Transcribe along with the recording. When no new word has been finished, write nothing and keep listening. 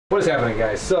What is happening,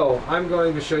 guys? So I'm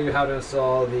going to show you how to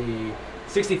install the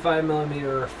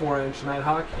 65mm 4-inch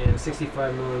Nighthawk and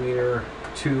 65mm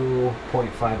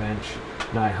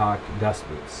 2.5-inch Nighthawk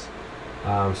Dustboots.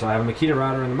 So I have a Makita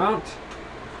router in the mount,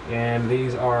 and they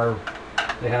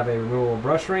have a removable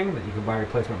brush ring that you can buy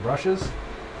replacement brushes.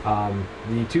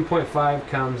 The 2.5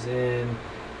 comes in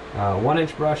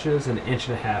 1-inch brushes and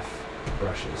 1.5-inch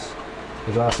brushes.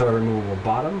 There's also a removable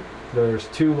bottom. There's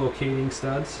 2 locating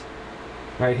studs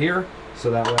right here, so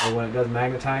that way when it does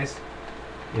magnetize,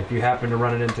 if you happen to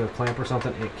run it into a clamp or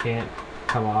something, it can't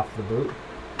come off the boot.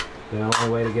 The only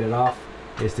way to get it off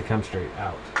is to come straight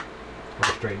out or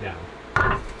straight down.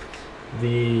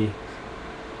 The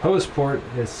hose port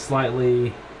is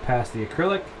slightly past the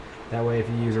acrylic. That way if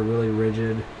you use a really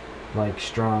rigid, like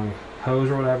strong hose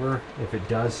or whatever, if it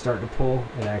does start to pull,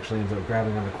 it actually ends up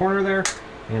grabbing on the corner there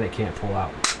and it can't pull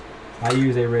out. I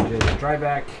use a rigid dry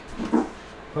back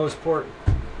hose port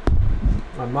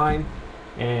on mine,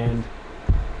 and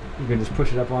you can just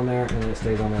push it up on there and it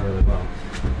stays on there really well.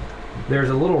 There's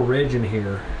a little ridge in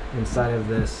here inside of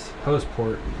this hose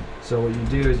port, so what you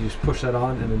do is you just push that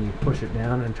on and then you push it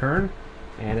down and turn,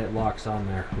 and it locks on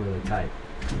there really tight.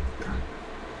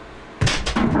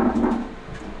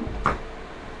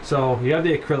 So you have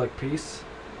the acrylic piece.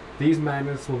 These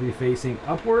magnets will be facing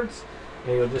upwards,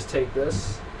 and you'll just take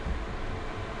this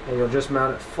and you'll just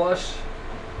mount it flush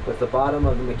with the bottom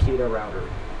of the Makita router.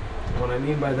 And what I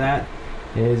mean by that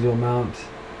is you'll mount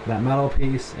that metal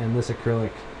piece and this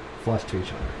acrylic flush to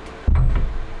each other.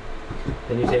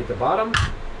 Then you take the bottom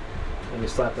and you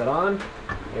slap that on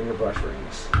and your brush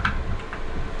rings.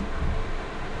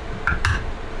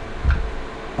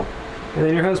 And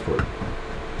then your hose port.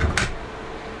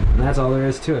 And that's all there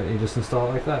is to it. You just install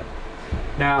it like that.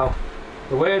 Now,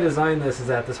 the way I designed this is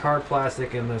that this hard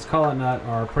plastic and this collet nut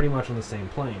are pretty much on the same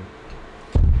plane.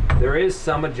 There is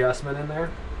some adjustment in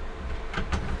there.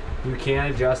 You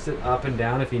can adjust it up and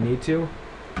down if you need to,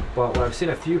 but what I've seen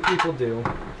a few people do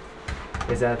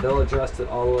is that they'll adjust it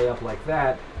all the way up like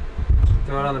that,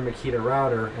 throw it on the Makita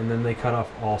router, and then they cut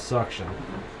off all suction.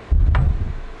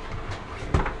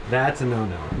 That's a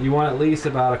no-no. You want at least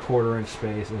about a 1/4 inch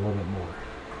space, a little bit more.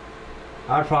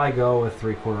 I'd probably go with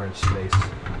 3/4 inch space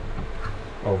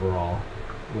overall,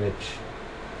 which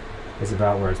is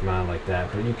about where it's mounted like that,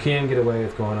 but you can get away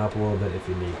with going up a little bit if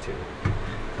you need to.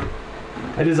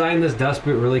 I designed this dust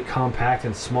boot really compact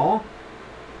and small,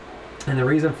 and the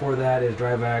reason for that is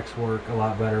dry vacs work a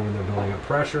lot better when they're building up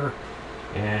pressure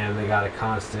and they got a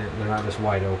constant, they're not just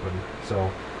wide open.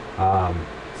 So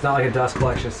it's not like a dust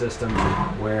collection system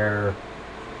where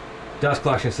dust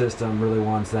collection system really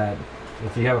wants that.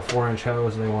 If you have a 4-inch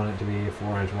hose, they want it to be a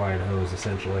 4-inch wide hose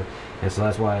essentially, and so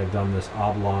that's why I've done this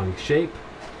oblong shape.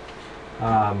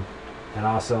 And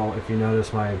also, if you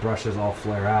notice, my brushes all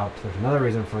flare out. There's another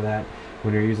reason for that.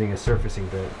 When you're using a surfacing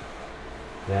bit,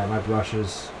 that my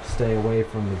brushes stay away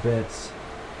from the bits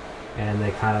and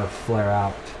they kind of flare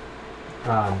out.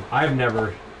 I've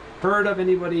never heard of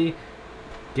anybody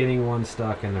getting one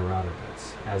stuck in the router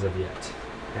bits as of yet,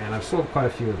 and I've sold quite a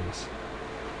few of these.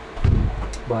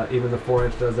 But even the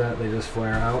 4-inch does that, they just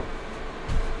flare out,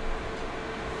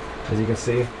 as you can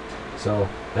see. So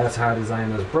that's how I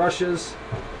designed those brushes.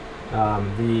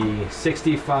 The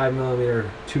 65mm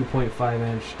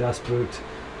 2.5-inch dust boot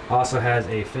also has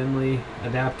a Finley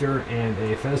adapter and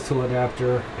a Fez tool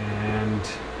adapter, and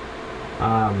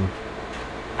I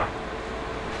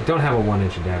don't have a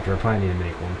 1-inch adapter. I probably need to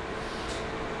make one.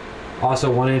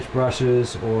 Also, 1-inch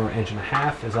brushes or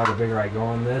 1.5 inch is all the bigger I go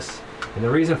on this. And the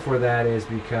reason for that is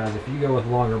because if you go with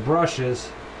longer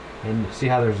brushes, and see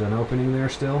how there's an opening there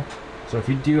still? So if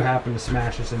you do happen to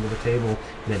smash this into the table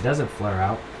and it doesn't flare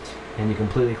out, and you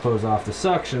completely close off the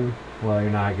suction, well, you're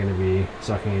not going to be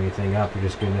sucking anything up. You're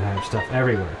just going to have stuff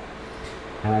everywhere.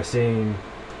 And I've seen,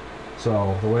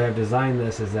 so the way I've designed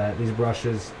this is that these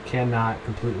brushes cannot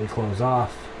completely close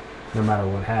off no matter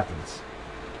what happens,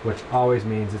 which always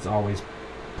means it's always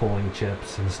pulling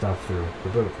chips and stuff through the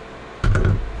boot.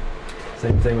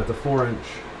 Same thing with the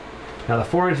 4-inch. Now the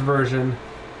 4-inch version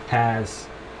has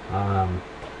 1,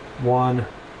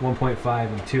 1.5,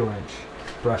 and 2-inch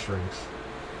brush rings.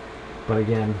 But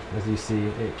again, as you see,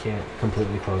 it can't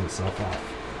completely close itself off.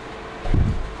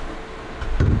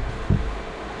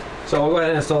 So I'll go ahead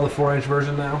and install the 4-inch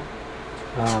version now.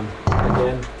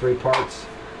 Again, 3 parts,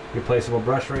 replaceable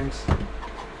brush rings,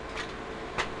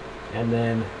 and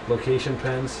then location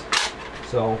pins,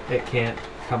 so it can't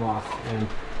come off. And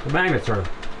the magnets are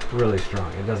really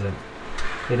strong.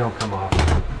 They don't come off.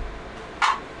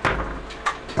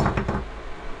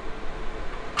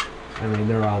 I mean,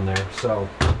 they're on there, so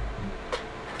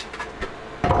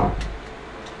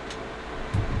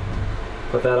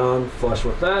Put that on flush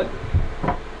with that.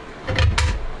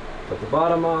 Put the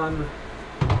bottom on.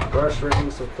 Brush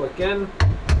rings will click in.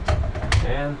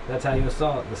 And that's how you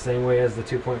install it, the same way as the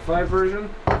 2.5 version.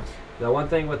 The one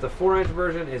thing with the 4-inch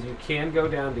version is you can go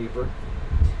down deeper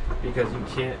because you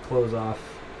can't close off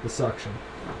the suction.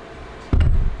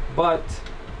 But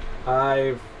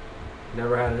I've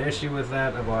never had an issue with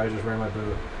that. I've always just ran my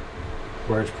boot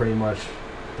where it's pretty much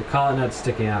the collet nut's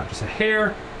sticking out just a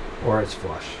hair or it's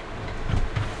flush.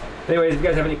 Anyways, if you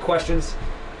guys have any questions,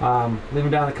 leave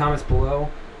them down in the comments below.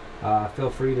 Feel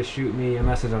free to shoot me a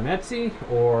message on Etsy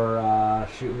or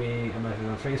shoot me a message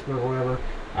on Facebook or whatever.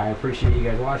 I appreciate you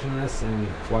guys watching this and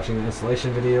watching the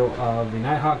installation video of the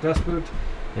Nighthawk Dustboot.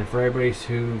 And for everybody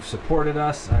who supported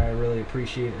us, I really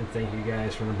appreciate it and thank you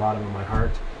guys from the bottom of my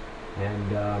heart.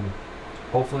 And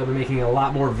hopefully I'll be making a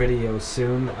lot more videos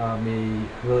soon of me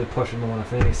really pushing the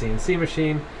Infinity CNC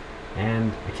machine.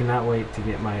 And I cannot wait to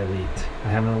get my Elite. I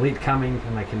have an Elite coming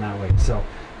and I cannot wait. So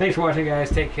thanks for watching, guys.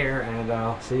 Take care, and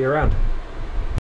I'll see you around.